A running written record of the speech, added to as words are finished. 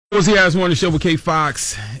What's the Ass Morning Show with K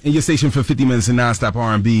Fox and your station for 50 minutes of nonstop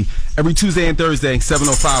R&B. Every Tuesday and Thursday,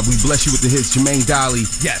 7:05, we bless you with the hits. Jermaine Dolly.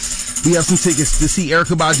 Yes. We have some tickets to see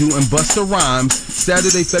Erykah, Badu, and Busta Rhymes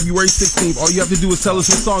Saturday, February 16th. All you have to do is tell us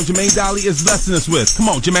what song Jermaine Dolly is blessing us with. Come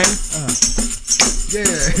on, Jermaine. Yeah.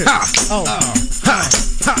 Ha! Oh. Ha!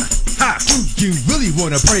 Ha! Ha! You really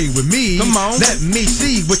wanna pray with me? Come on. Let me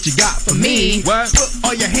see what you got for me. What? Put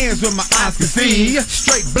all your hands where my eyes can see.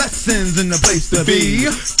 Straight blessings in the place to be.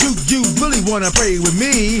 Do you really wanna pray with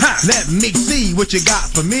me? Ha. Let me see what you got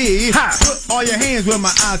for me. Ha. Put all your hands where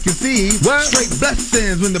my eyes can see. What? Straight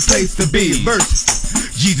blessings in the place to be. Verse.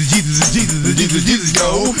 Jesus, Jesus, and Jesus, and Jesus, Jesus,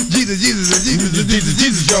 yo. Jesus, Jesus, and Jesus, and Jesus,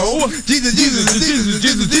 Jesus, yo. Jesus, Jesus, and Jesus, and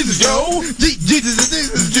Jesus, Jesus, yo. Jesus, and Jesus,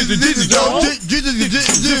 and Jesus, Jesus, yo. Jesus, and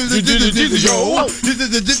Jesus, and Jesus, Jesus, yo. Jesus,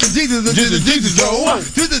 and Jesus, and Jesus, Jesus, yo.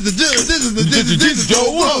 Jesus, and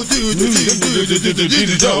Jesus, and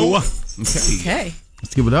Jesus, yo. Okay.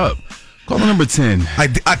 Let's give it up. Caller number 10.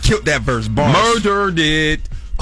 I killed that verse, boss. Murdered it.